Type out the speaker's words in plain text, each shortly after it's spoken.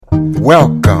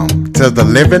Welcome to the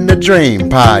Living the Dream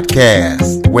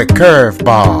podcast with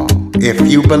Curveball. If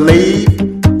you believe,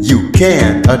 you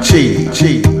can achieve.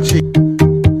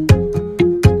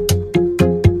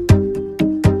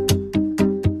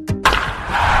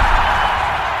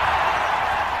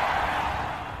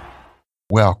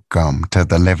 Welcome to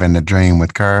the Living the Dream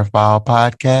with Curveball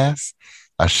podcast,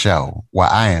 a show where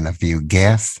I interview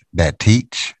guests that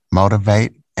teach,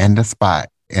 motivate, and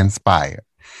inspire.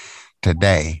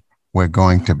 Today, we're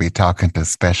going to be talking to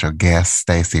special guest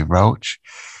Stacie Roach.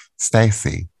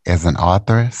 Stacie is an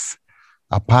authoress,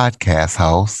 a podcast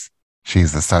host.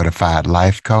 She's a certified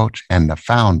life coach and the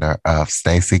founder of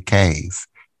Stacie K's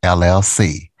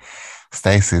LLC.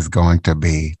 Stacie is going to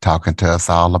be talking to us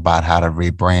all about how to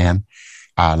rebrand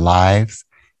our lives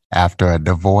after a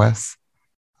divorce,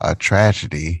 a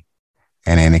tragedy,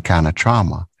 and any kind of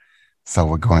trauma. So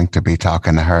we're going to be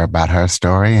talking to her about her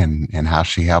story and how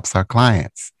she helps her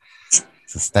clients.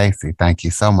 So Stacie, thank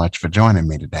you so much for joining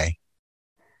me today.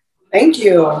 Thank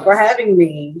you for having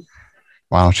me.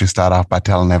 Why don't you start off by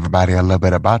telling everybody a little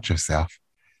bit about yourself?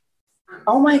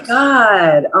 Oh my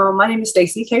God. My name is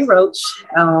Stacie K. Roach.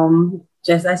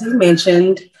 Just as you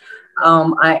mentioned,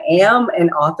 I am an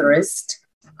authoress,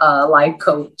 life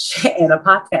coach, and a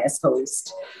podcast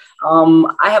host.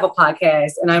 I have a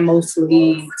podcast and I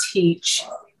mostly teach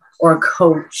or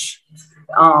coach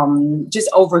just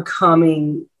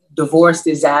overcoming divorce,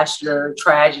 disaster,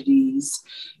 tragedies.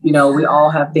 You know, we all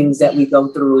have things that we go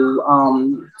through.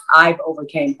 I've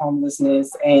overcame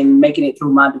homelessness and making it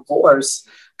through my divorce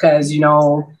because, you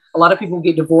know, a lot of people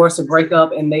get divorced or break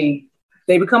up and they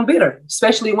become bitter,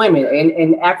 especially women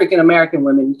and African-American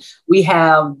women. We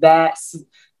have that,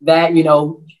 you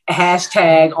know,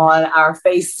 hashtag on our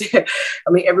face. I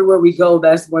mean, everywhere we go,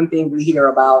 that's one thing we hear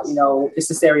about. You know, it's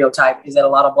a stereotype is that a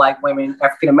lot of Black women,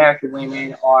 African-American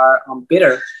women are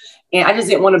bitter. And I just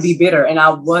didn't want to be bitter. And I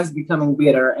was becoming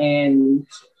bitter, and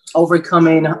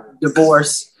overcoming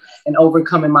divorce and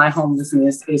overcoming my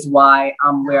homelessness is why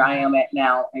I'm where I am at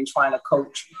now and trying to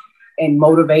coach and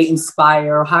motivate,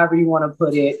 inspire, however you want to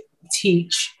put it,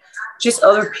 teach just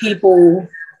other people.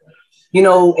 You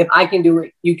know, if I can do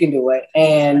it, you can do it.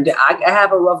 And I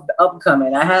have a rough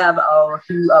upcoming. I have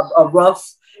a rough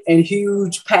and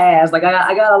huge past. Like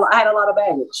I had a lot of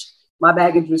baggage. My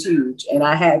baggage was huge, and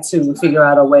I had to figure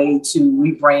out a way to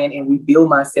rebrand and rebuild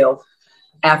myself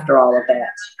after all of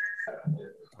that.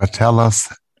 But tell us,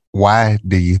 why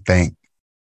do you think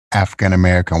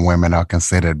African-American women are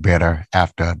considered bitter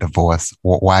after a divorce?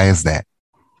 Why is that?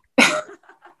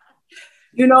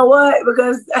 You know what?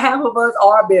 Because half of us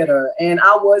are bitter, and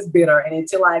I was bitter. And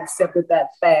until I accepted that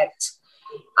fact,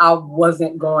 I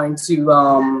wasn't going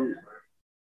to,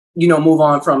 move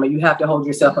on from it. You have to hold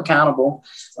yourself accountable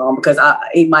because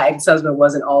my ex-husband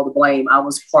wasn't all the blame. I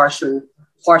was partially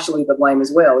the blame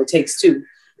as well. It takes two.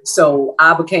 So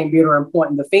I became bitter and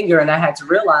pointing the finger, and I had to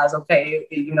realize, okay,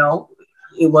 you know,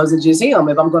 it wasn't just him.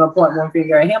 If I'm going to point one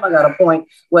finger at him, I got to point,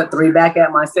 three back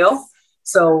at myself.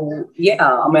 So, yeah,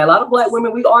 I mean, a lot of Black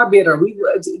women, we are bitter. We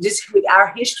just with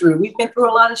our history, we've been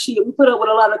through a lot of shit. We put up with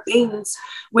a lot of things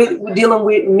with dealing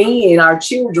with me and our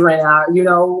children, our,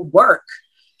 work,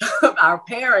 our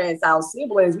parents, our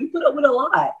siblings. We put up with a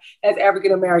lot as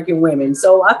African-American women.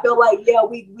 So I feel like, yeah,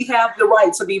 we have the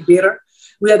right to be bitter.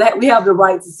 We have the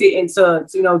right to sit and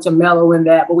to mellow in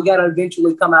that, but we got to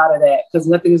eventually come out of that because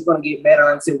nothing is going to get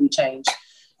better until we change.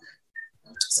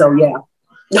 So, yeah.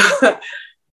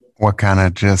 What kind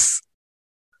of just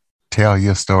tell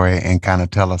your story and kind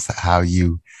of tell us how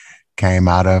you came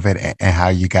out of it and how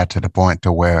you got to the point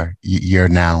to where you're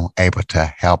now able to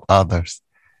help others.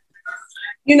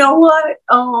 You know what?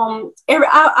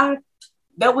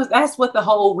 That's what the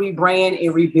whole rebrand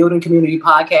and rebuilding community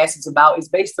podcast is about. It's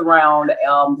based around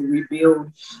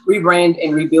the rebrand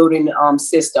and rebuilding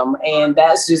system, and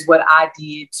that's just what I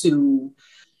did to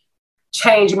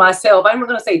change myself. I'm not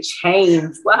going to say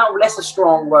change. Wow, that's a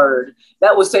strong word.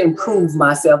 That was to improve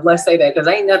myself. Let's say that, because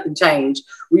ain't nothing changed.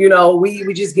 You know,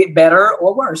 we just get better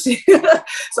or worse.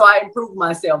 So I improved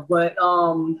myself. But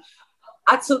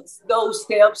I took those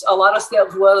steps. A lot of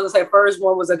steps was, first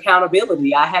one was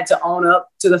accountability. I had to own up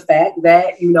to the fact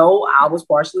that, I was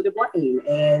partially to blame.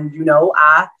 And,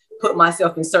 I put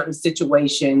myself in certain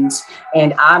situations,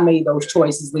 and I made those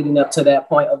choices leading up to that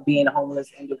point of being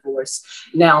homeless and divorced.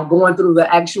 Now, going through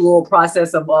the actual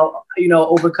process of,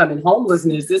 overcoming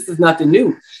homelessness, this is nothing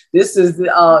new. This is,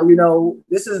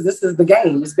 this is the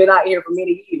game. It's been out here for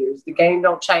many years. The game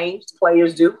don't change. The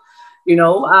players do.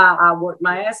 I worked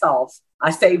my ass off. I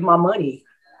saved my money.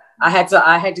 I had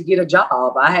to get a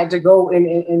job. I had to go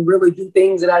and really do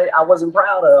things that I wasn't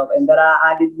proud of and that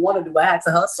I didn't want to do. I had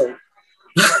to hustle.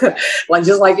 Like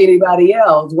just like anybody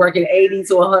else, working 80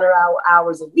 to 100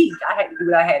 hours a week. I had to do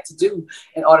what I had to do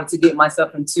in order to get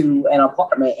myself into an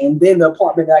apartment. And then the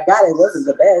apartment that I got, it wasn't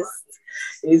the best.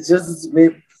 It's just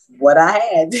with what I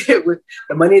had, with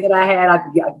the money that I had, I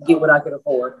could get what I could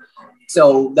afford.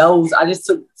 So I just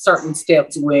took certain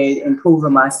steps with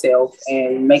improving myself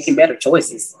and making better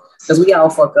choices. Because we all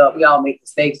fuck up, we all make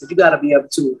mistakes, but you got to be able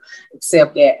to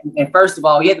accept that. And first of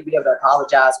all, you have to be able to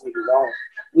apologize when you're wrong.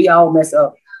 We all mess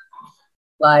up.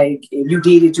 Like, if you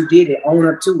did it, you did it. Own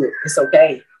up to it. It's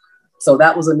okay. So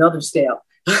that was another step.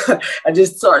 I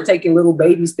just started taking little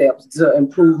baby steps to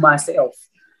improve myself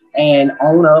and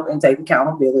own up and take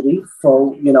accountability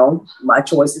for, my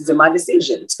choices and my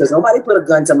decisions. Because nobody put a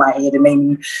gun to my head and made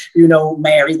me,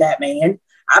 marry that man.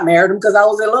 I married him because I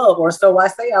was in love, or so I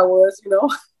say I was,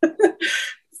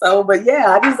 So, but yeah,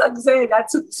 like I said, I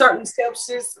took certain steps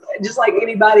just like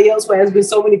anybody else. Where there's been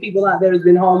so many people out there who's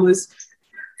been homeless,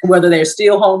 whether they're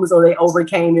still homeless or they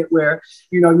overcame it, where,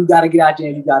 you got to get out there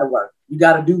and you got to work. You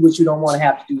got to do what you don't want to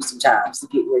have to do sometimes to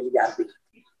get where you got to be.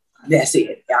 That's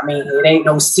it. I mean, it ain't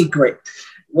no secret.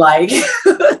 Like,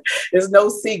 there's no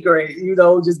secret,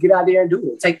 just get out there and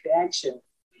do it. Take the action.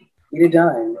 Get it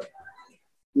done.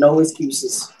 No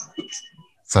excuses.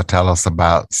 So tell us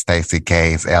about Stacie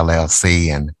K's LLC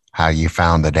and how you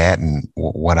founded that and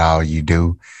what all you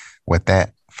do with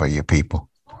that for your people.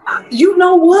 You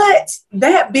know what?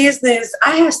 That business,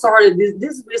 I had started,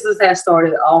 this business had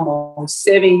started almost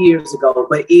 7 years ago,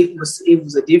 but it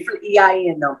was a different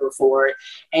EIN number for it.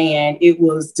 And it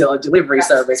was the delivery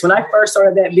service. When I first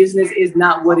started that business, it's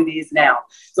not what it is now.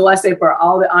 So I say for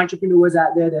all the entrepreneurs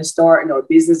out there that starting or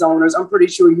business owners, I'm pretty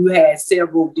sure you had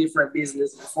several different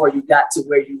businesses before you got to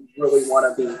where you really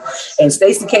want to be. And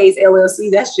Stacie K's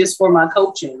LLC, that's just for my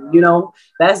coaching,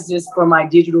 that's just for my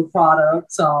digital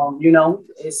products.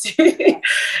 It's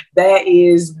that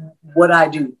is what I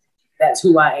do. That's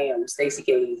who I am, Stacie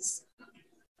K's.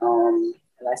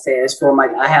 Like I said, it's for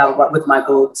I have with my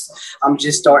books. I'm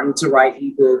just starting to write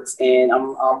ebooks, and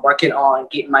I'm working on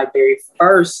getting my very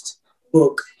first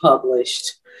book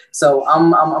published. So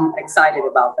I'm excited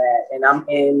about that, and I'm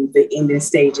in the ending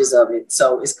stages of it.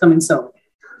 So it's coming soon.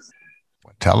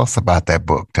 Tell us about that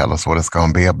book. Tell us what it's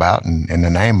going to be about and the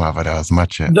name of it, or as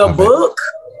much of the book.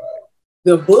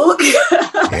 The book.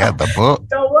 Yeah, the book.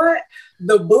 You know what?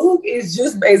 The book is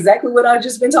just exactly what I've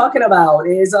just been talking about.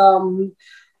 Is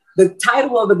the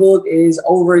title of the book is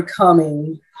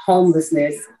Overcoming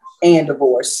Homelessness and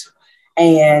Divorce.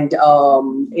 And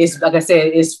it's like I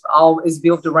said, it's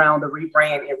built around the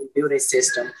rebrand and rebuilding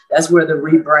system. That's where the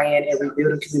rebrand and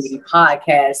rebuilding community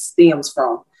podcast stems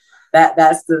from.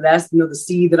 That's the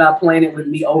seed that I planted with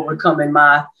me overcoming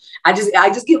I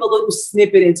just give a little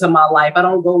snippet into my life. I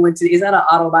don't go into, it's not an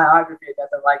autobiography or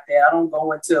nothing like that. I don't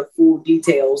go into full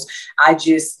details. I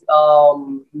just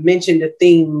mention the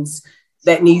things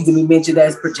that needs to be mentioned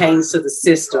as pertains to the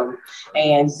system.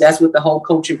 And that's what the whole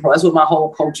that's what my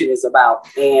whole coaching is about.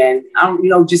 And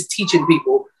I'm, just teaching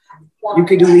people you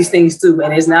can do these things too.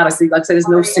 And it's not a secret. Like I said, there's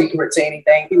no secret to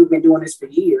anything. People have been doing this for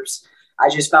years. I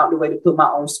just found a way to put my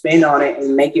own spin on it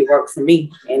and make it work for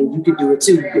me. And you can do it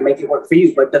too. You can make it work for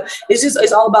you. But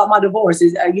it's all about my divorce.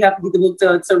 You have to get the book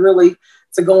to really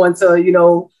go into, you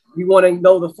want to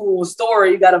know the full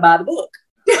story, you got to buy the book.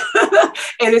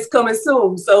 And it's coming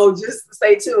soon. So just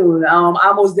stay tuned.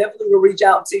 I most definitely will reach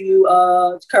out to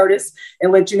you, Curtis,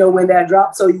 and let you know when that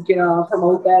drops so you can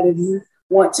promote that if you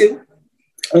want to.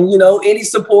 And, any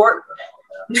support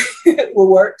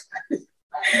will work.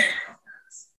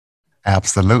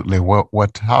 Absolutely.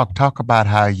 What talk about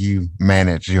how you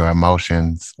manage your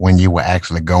emotions when you were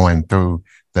actually going through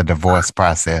the divorce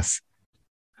process.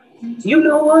 You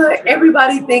know what?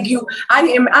 Everybody think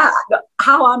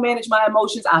how I manage my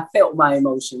emotions. I felt my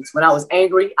emotions. When I was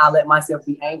angry, I let myself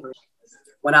be angry.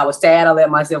 When I was sad, I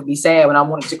let myself be sad. When I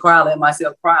wanted to cry, I let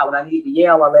myself cry. When I needed to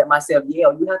yell, I let myself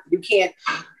yell. You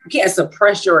can't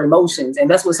suppress your emotions. And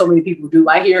that's what so many people do.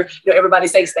 I hear, everybody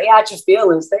say, stay out your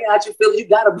feelings, stay out your feelings. You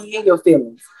got to be in your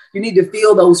feelings. You need to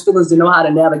feel those feelings to know how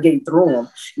to navigate through them.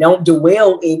 Don't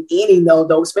dwell in any,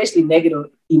 though, especially negative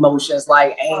emotions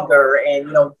like anger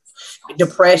and,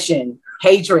 depression,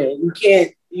 hatred.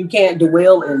 You can't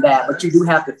dwell in that, but you do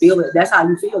have to feel it. That's how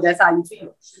you feel. That's how you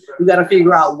feel. You got to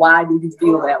figure out, why do you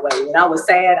feel that way? When I was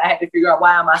sad, I had to figure out,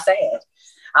 why am I sad?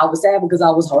 I was sad because I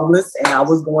was homeless and I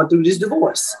was going through this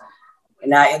divorce.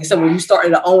 And so when you started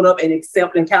to own up and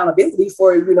accept accountability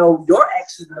for, your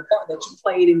actions and the part that you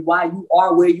played and why you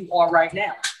are where you are right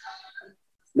now.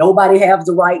 Nobody has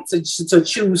the right to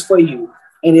choose for you.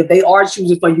 And if they are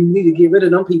choosing for you, you need to get rid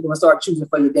of them people and start choosing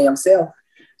for your damn self.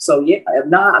 So yeah, if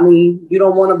not, I mean, you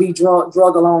don't want to be drug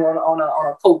along on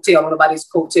a coattail, on nobody's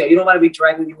coattail. You don't want to be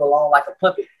dragging you along like a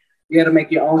puppet. You got to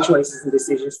make your own choices and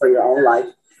decisions for your own life.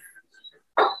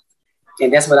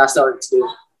 And that's what I started to do.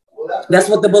 That's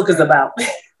what the book is about.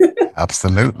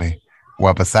 Absolutely.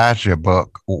 Well, besides your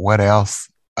book, what else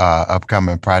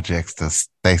upcoming projects does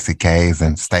Stacie K's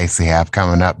and Stacie have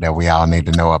coming up that we all need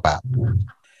to know about?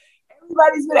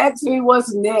 Everybody's been asking me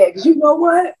what's next. You know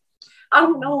what? I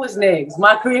don't know what's next.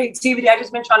 My creativity, I've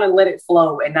just been trying to let it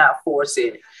flow and not force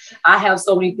it. I have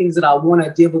so many things that I want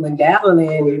to dibble and dabble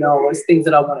in, you know, it's things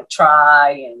that I want to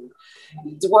try, and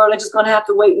the world is just going to have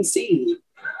to wait and see.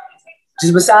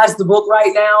 Just besides the book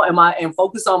right now, and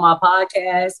focus on my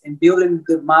podcast and building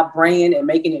my brand and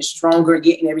making it stronger,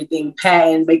 getting everything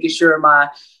patented, making sure my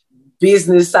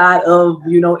business side of,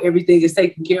 you know, everything is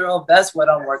taken care of. That's what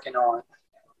I'm working on,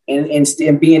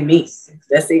 and being me.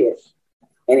 That's it.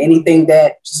 And anything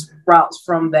that sprouts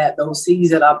from that, those seeds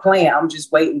that I plant, I'm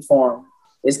just waiting for them.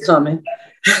 It's coming.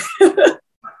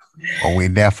 Well, we're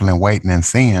definitely waiting and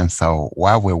seeing. So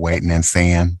while we're waiting and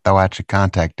seeing, throw out your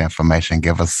contact information.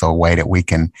 Give us a way that we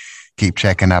can keep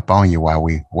checking up on you while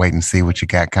we wait and see what you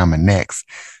got coming next.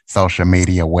 Social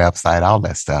media, website, all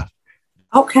that stuff.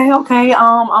 Okay.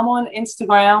 I'm on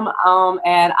Instagram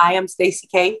at I am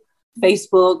Stacie K,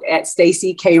 Facebook at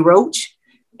Stacie K Roach,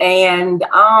 and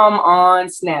I'm on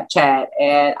Snapchat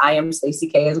at I am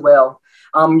Stacie K as well.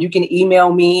 You can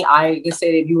email me. I just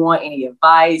said, if you want any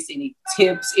advice, any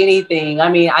tips, anything. I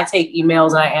mean, I take emails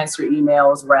and I answer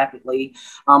emails rapidly.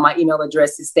 My email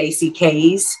address is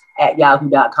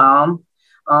stacyks@yahoo.com.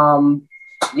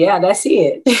 Yeah, that's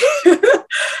it.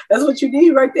 That's what you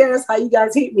need right there. That's how you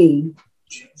guys hit me.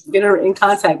 Get in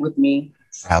contact with me.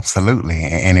 Absolutely.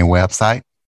 Any website?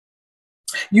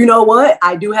 You know what?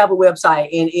 I do have a website,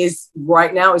 and it's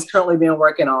currently being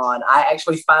working on. I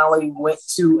actually finally went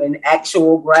to an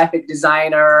actual graphic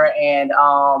designer and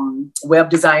web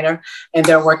designer, and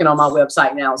they're working on my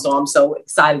website now. So I'm so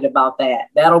excited about that.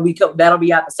 That'll be out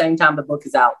the same time the book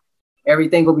is out.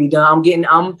 Everything will be done.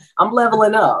 I'm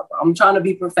leveling up. I'm trying to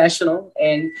be professional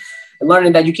and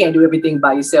learning that you can't do everything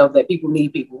by yourself, that people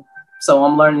need people. So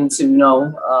I'm learning to,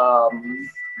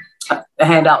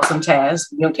 hand out some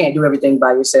tasks. You can't do everything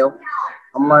by yourself.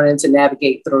 I'm learning to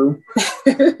navigate through.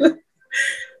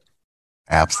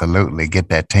 Absolutely. Get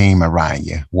that team around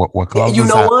you. What you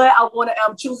know what?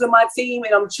 I'm choosing my team,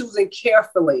 and I'm choosing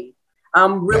carefully.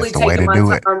 I'm really taking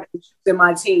my time and choosing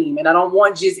my team. And I don't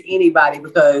want just anybody,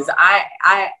 because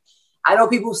I know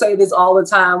people say this all the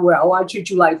time where, I treat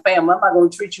you like family. I'm not going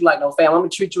to treat you like no family. I'm going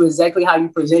to treat you exactly how you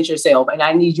present yourself. And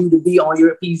I need you to be on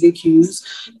your P's and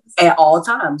Q's at all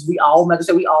times. We all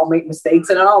make mistakes,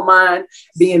 and I don't mind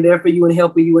being there for you and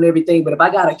helping you and everything. But if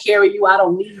I got to carry you, I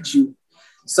don't need you.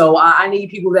 So I need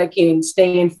people that can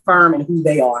stand firm in who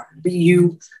they are. Be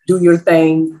you, do your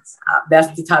thing.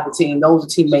 That's the type of team. Those are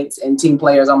teammates and team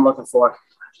players I'm looking for.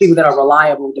 People that are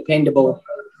reliable, dependable.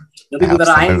 The people that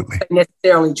I ain't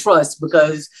necessarily trust,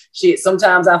 because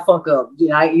sometimes I fuck up,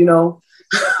 but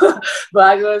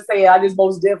I gotta say, I just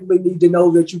most definitely need to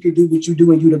know that you can do what you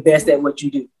do and you're the best at what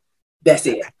you do. That's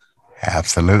it.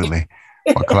 Absolutely.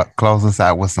 Well, close us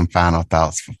out with some final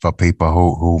thoughts for people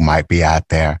who might be out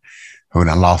there who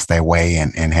done lost their way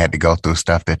and had to go through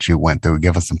stuff that you went through.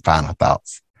 Give us some final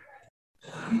thoughts.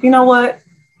 You know what?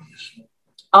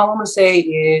 All I'm gonna say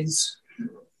is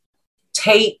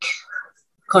take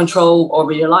control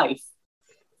over your life.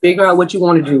 Figure out what you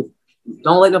want to do.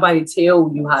 Don't let nobody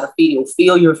tell you how to feel.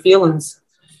 Feel your feelings.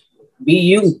 Be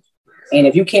you. And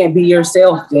if you can't be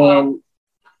yourself, then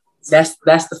that's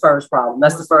the first problem.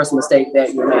 That's the first mistake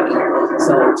that you're making.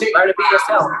 So learn to be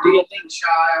yourself. Do your thing,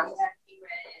 child.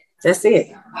 That's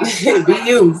it. Be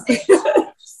you.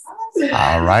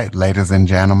 All right, ladies and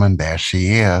gentlemen, there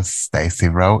she is,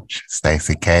 Stacie Roach,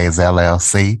 Stacie K's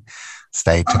LLC.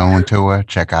 Stay tuned to her.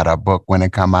 Check out her book when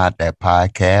it come out, that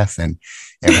podcast, and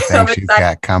everything she's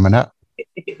got coming up.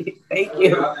 Thank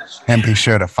you. And be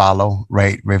sure to follow,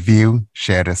 rate, review,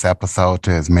 share this episode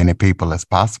to as many people as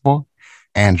possible.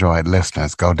 Android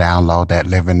listeners, go download that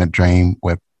Living the Dream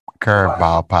with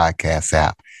Curveball podcast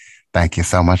app. Thank you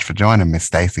so much for joining me,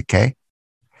 Stacie K.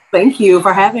 Thank you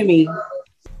for having me.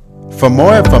 For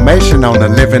more information on the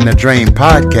Living the Dream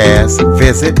podcast,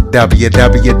 visit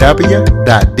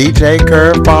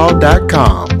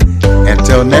www.djcurveball.com.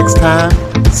 Until next time,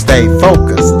 stay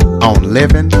focused on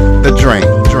living the dream.